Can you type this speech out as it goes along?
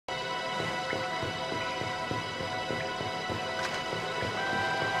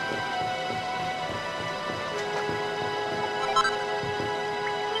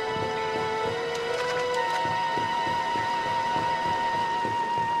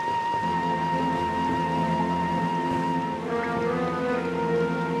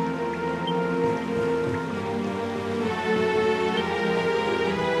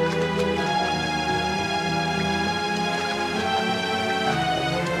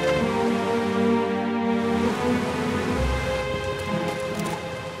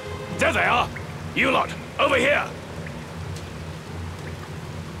You lot, over here!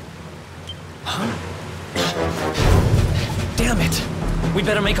 Huh? Damn it! We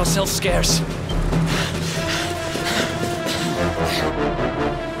better make ourselves scarce.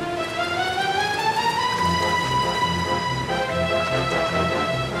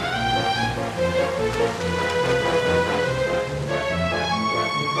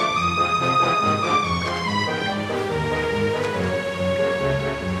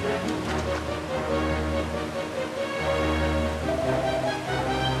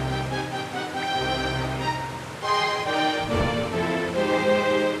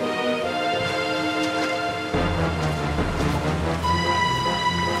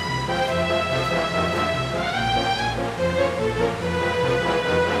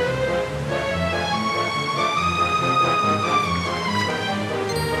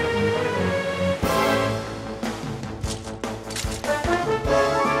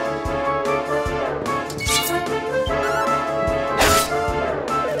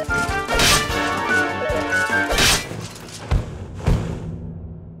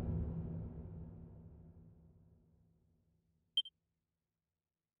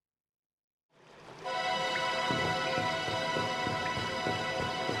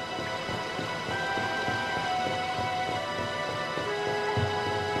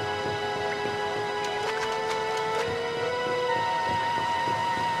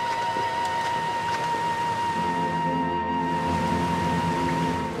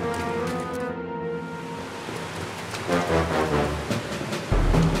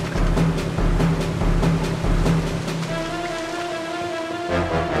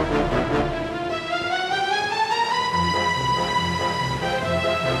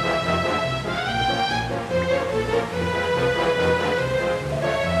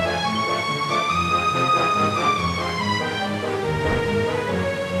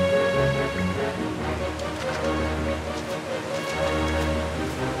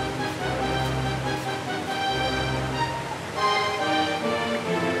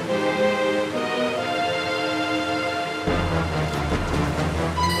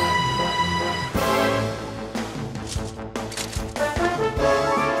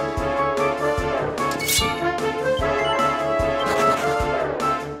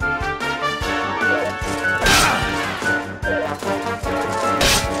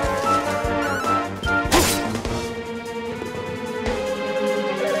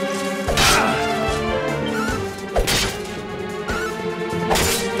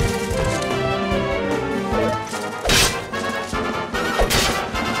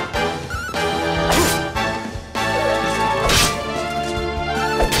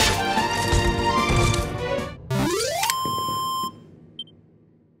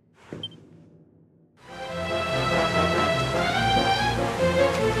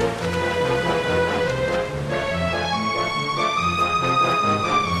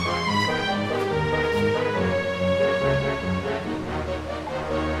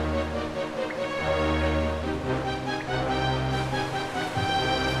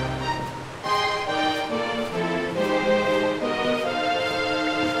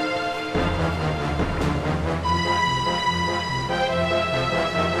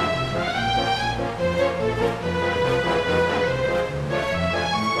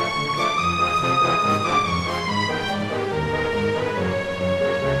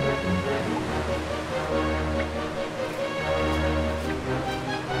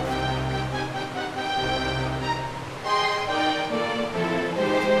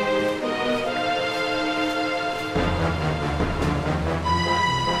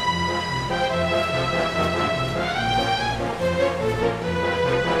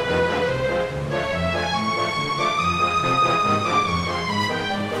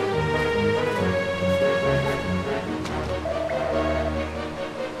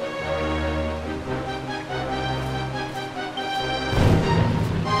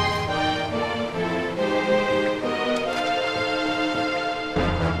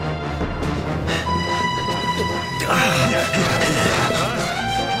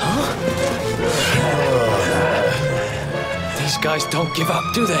 These guys don't give up,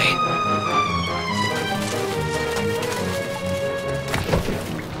 do they?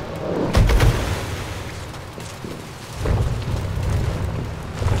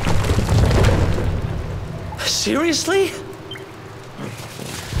 Seriously?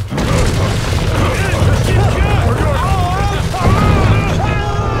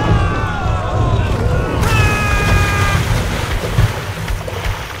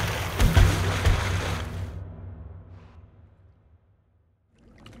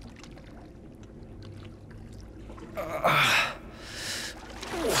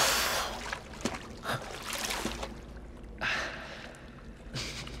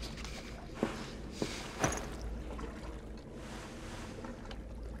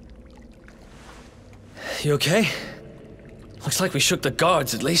 You okay? Looks like we shook the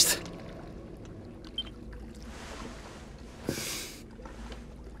guards, at least.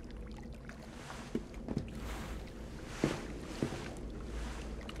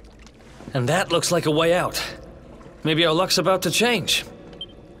 And that looks like a way out. Maybe our luck's about to change.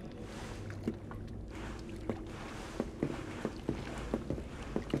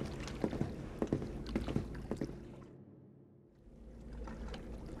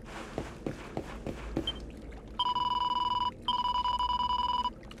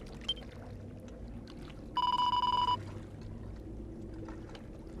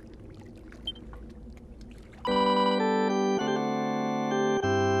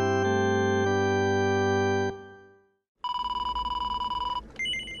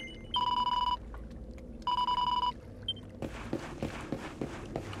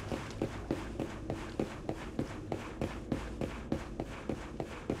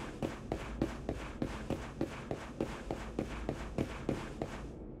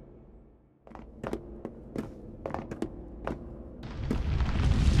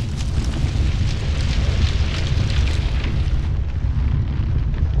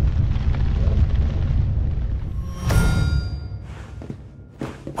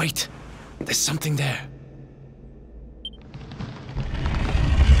 Wait, there's something there.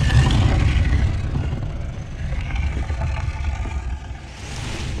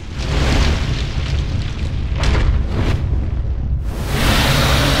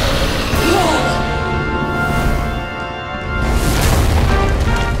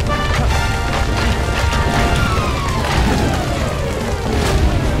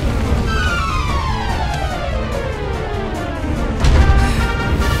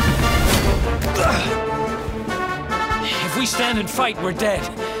 If we stand and fight, we're dead.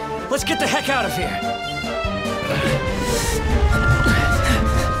 Let's get the heck out of here.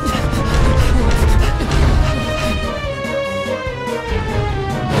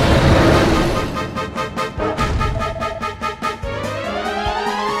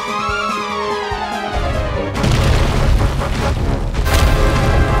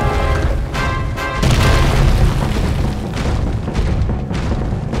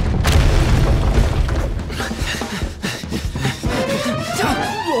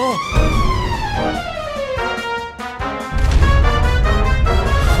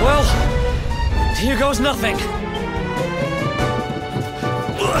 Well, here goes nothing.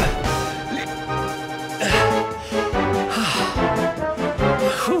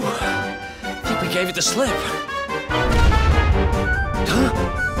 Whew. I think we gave it the slip.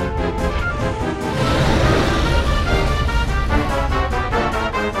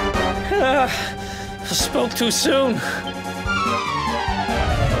 Huh? I spoke too soon.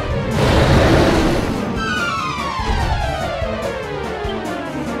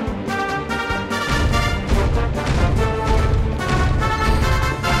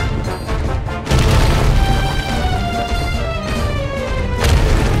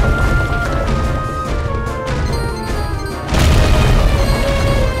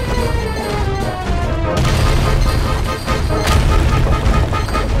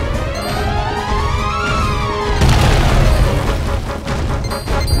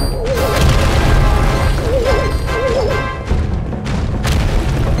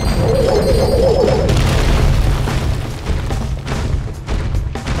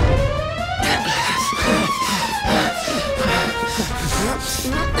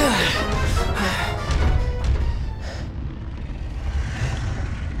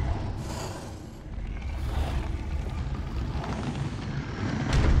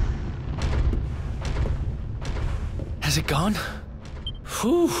 Has it gone?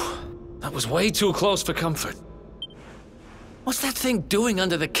 Whew. That was way too close for comfort. What's that thing doing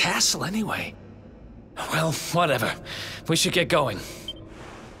under the castle, anyway? Well, whatever. We should get going.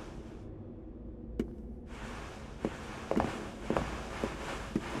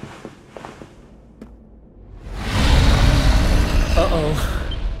 Uh-oh.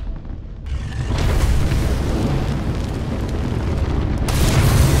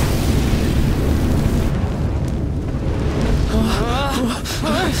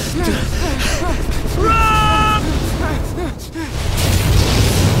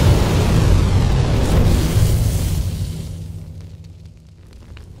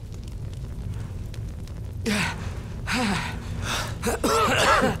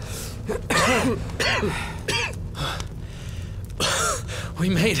 We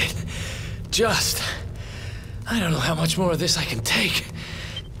made it. Just. I don't know how much more of this I can take.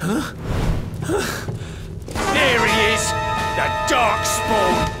 Huh? There he is! The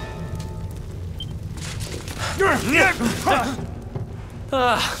Darkspawn!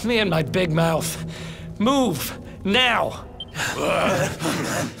 Me and my big mouth. Move! Now!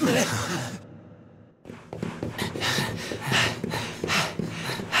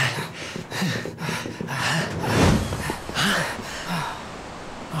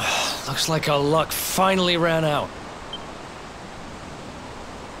 Looks like our luck finally ran out.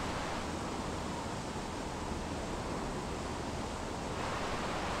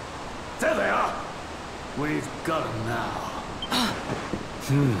 There they are! We've got them now.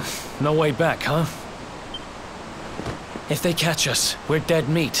 No way back, huh? If they catch us, we're dead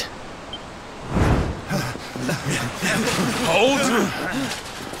meat. Hold!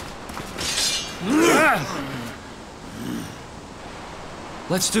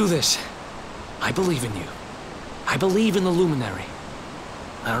 Let's do this. I believe in you. I believe in the Luminary.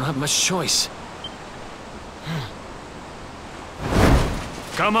 I don't have much choice.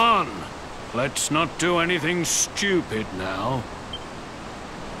 Come on! Let's not do anything stupid now.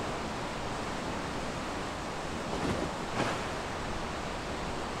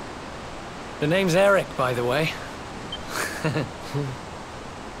 The name's Eric, by the way.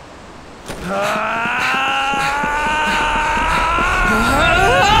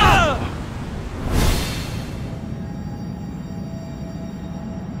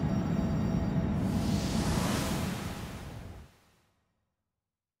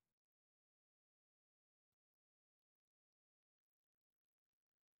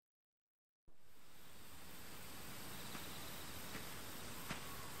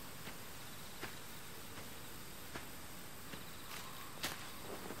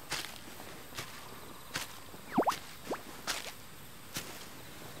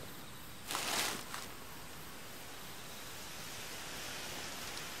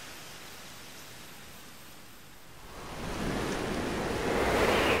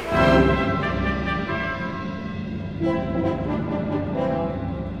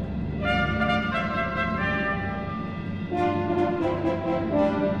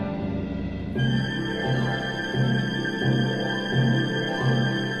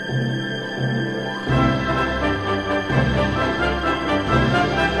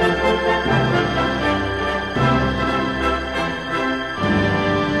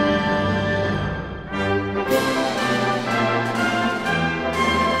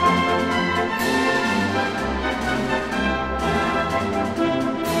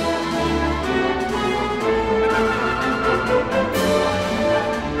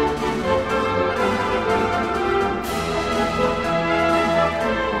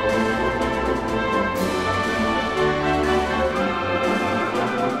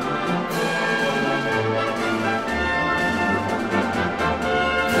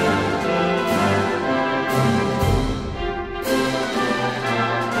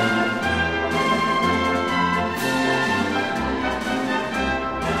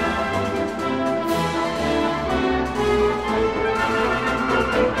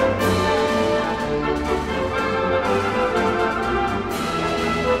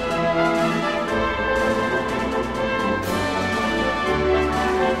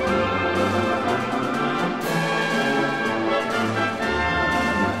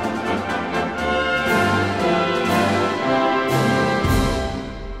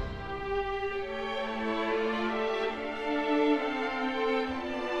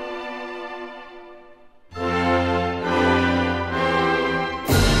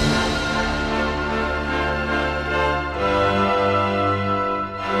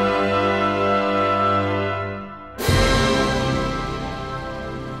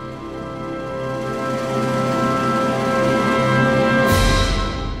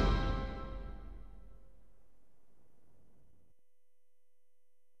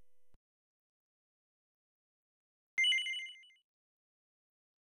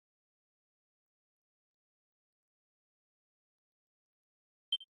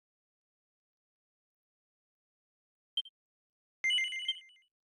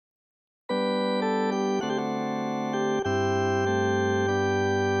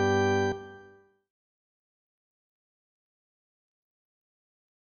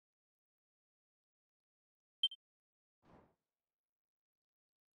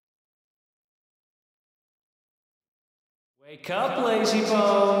 Wake up, lazy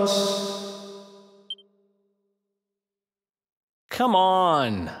bones! Come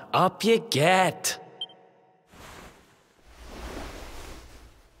on, up you get!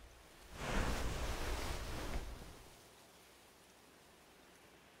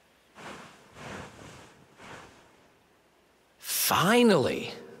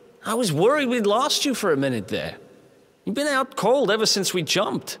 Finally! I was worried we'd lost you for a minute there. You've been out cold ever since we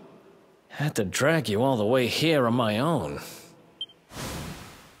jumped. Had to drag you all the way here on my own.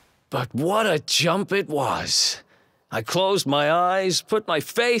 But what a jump it was. I closed my eyes, put my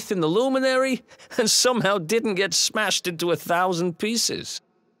faith in the luminary, and somehow didn't get smashed into 1,000 pieces.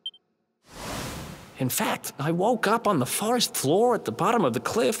 In fact, I woke up on the forest floor at the bottom of the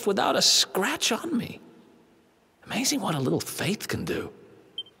cliff without a scratch on me. Amazing what a little faith can do.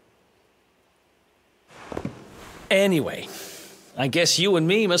 Anyway, I guess you and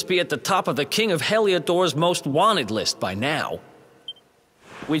me must be at the top of the King of Heliodor's most wanted list by now.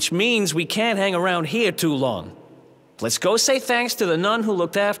 Which means we can't hang around here too long. Let's go say thanks to the nun who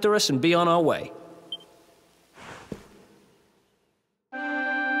looked after us and be on our way.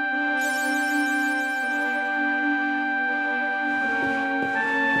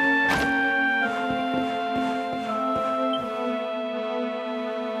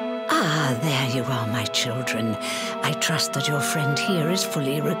 Ah, there you are, my children. I trust that your friend here is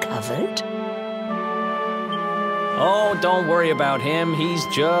fully recovered. Oh, don't worry about him. He's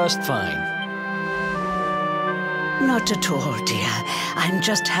just fine. Not at all, dear. I'm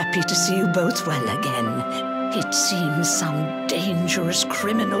just happy to see you both well again. It seems some dangerous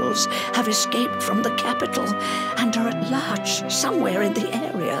criminals have escaped from the capital and are at large somewhere in the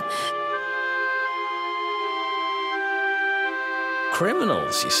area.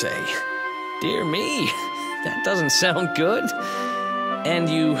 Criminals, you say? Dear me, that doesn't sound good. And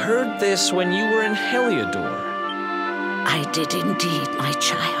you heard this when you were in Heliodor? I did indeed, my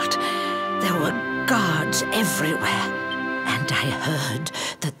child. There were guards everywhere, and I heard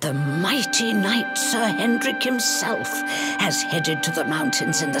that the mighty knight Sir Hendrik himself has headed to the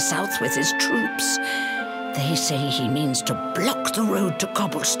mountains in the south with his troops. They say he means to block the road to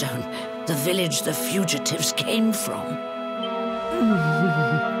Cobblestone, the village the fugitives came from.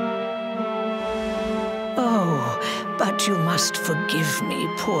 Oh, but you must forgive me,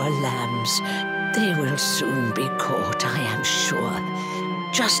 poor lambs. They will soon be caught, I am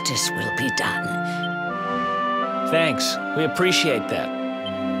sure. Justice will be done. Thanks. We appreciate that.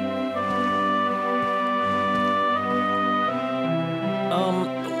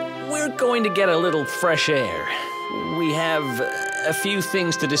 We're going to get a little fresh air. We have a few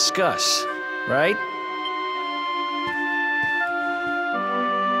things to discuss, right?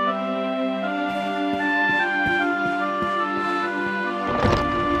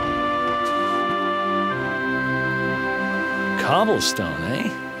 Cobblestone, eh?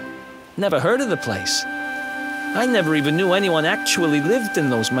 Never heard of the place. I never even knew anyone actually lived in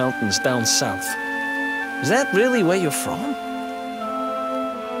those mountains down south. Is that really where you're from?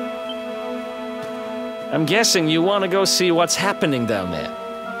 I'm guessing you want to go see what's happening down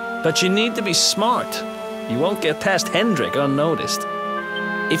there. But you need to be smart. You won't get past Hendrik unnoticed.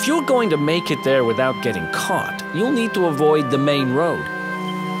 If you're going to make it there without getting caught, you'll need to avoid the main road.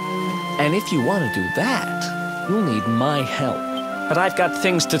 And if you want to do that, you'll need my help. But I've got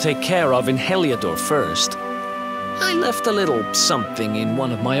things to take care of in Heliodor first. I left a little something in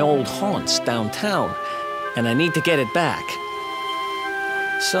one of my old haunts downtown, and I need to get it back.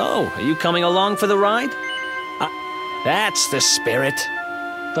 So, are you coming along for the ride? That's the spirit.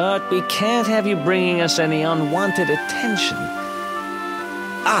 But we can't have you bringing us any unwanted attention.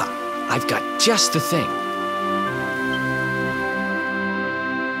 Ah, I've got just the thing.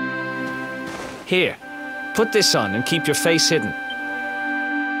 Here, put this on and keep your face hidden.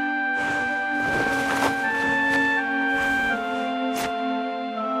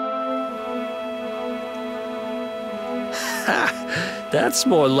 Ha! That's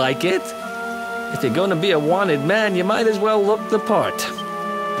more like it. If you're gonna be a wanted man, you might as well look the part.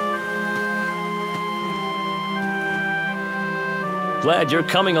 Glad you're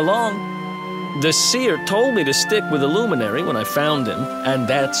coming along. The seer told me to stick with the luminary when I found him, and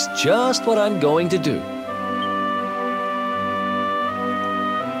that's just what I'm going to do.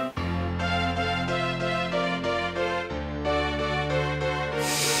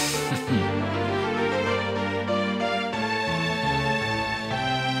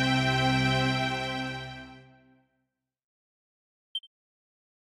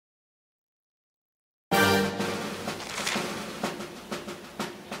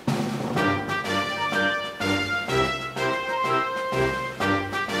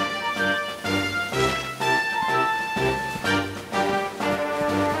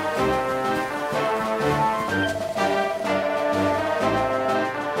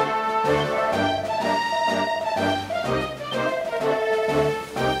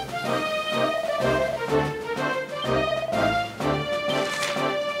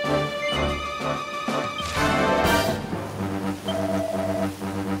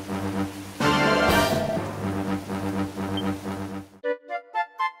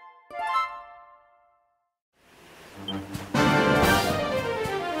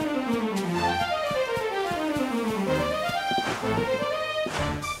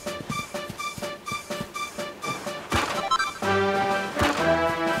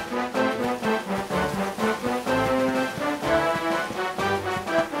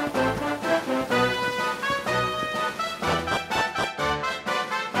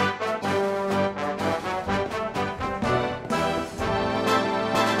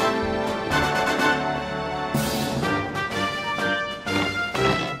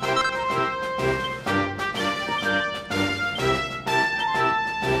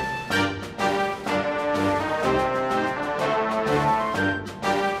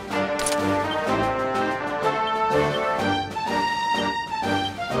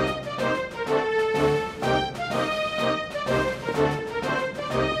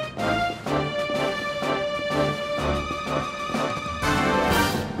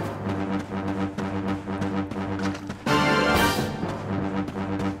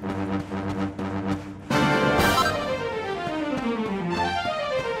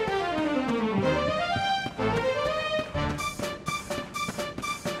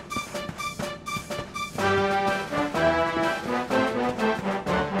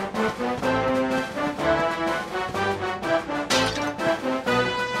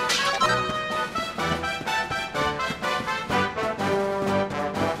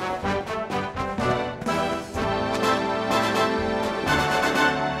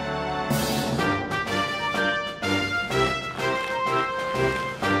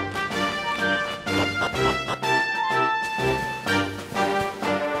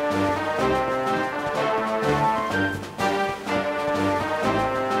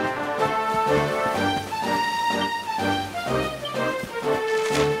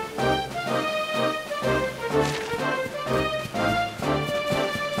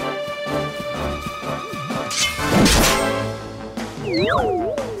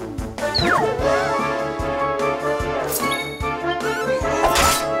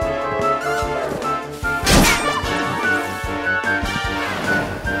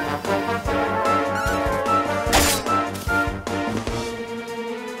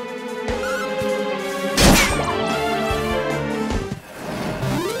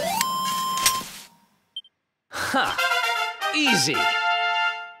 Ha! Easy!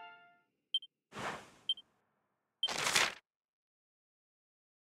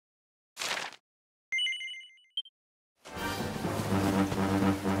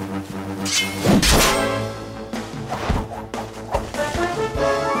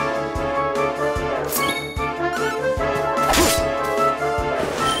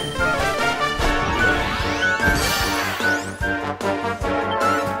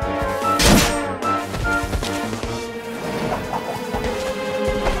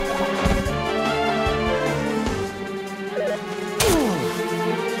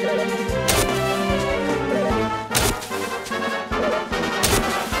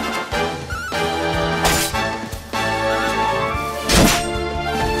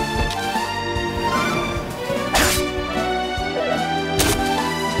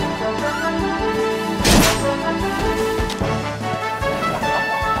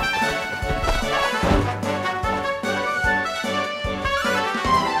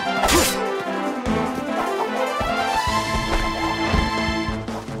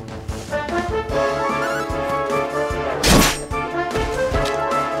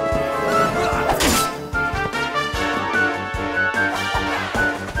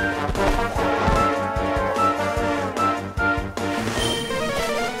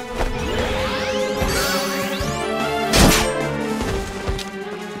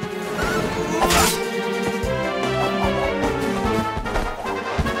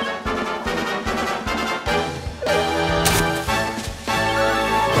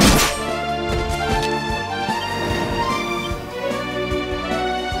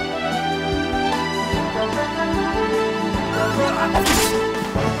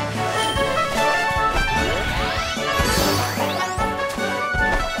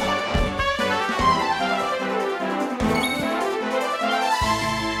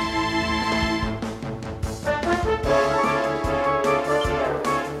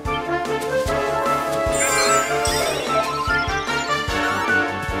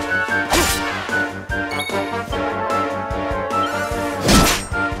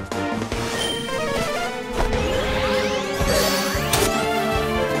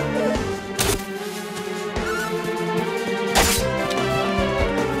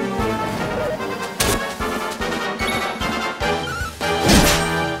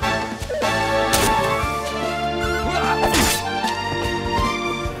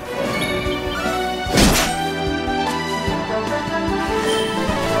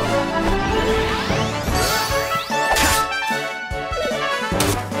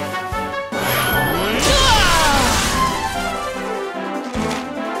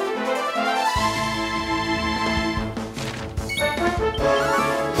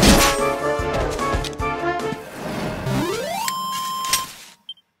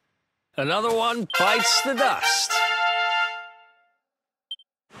 Another one bites the dust.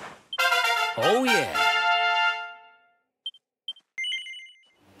 Oh, yeah.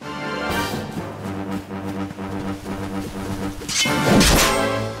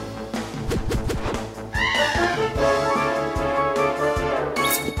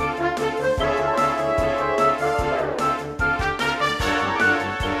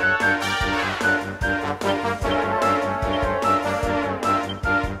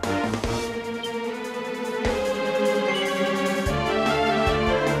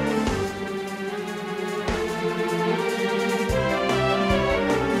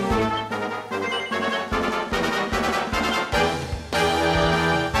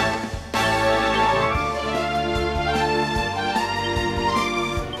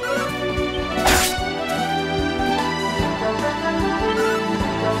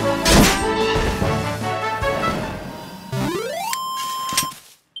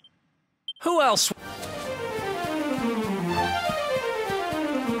 Who else?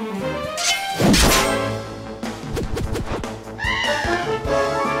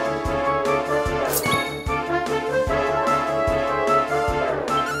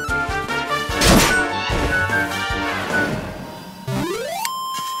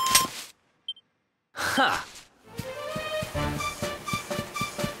 Ha!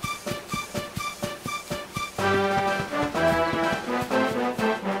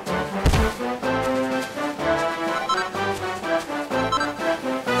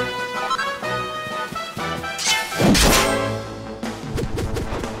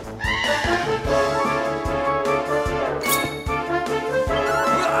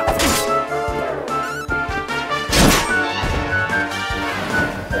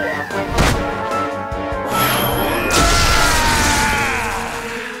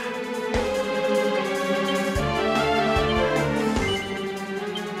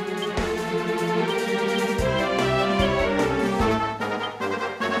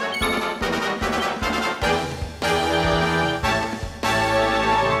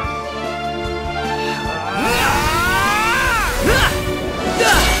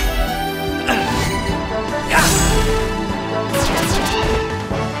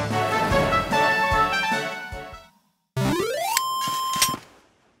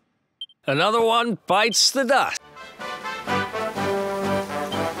 Another one bites the dust.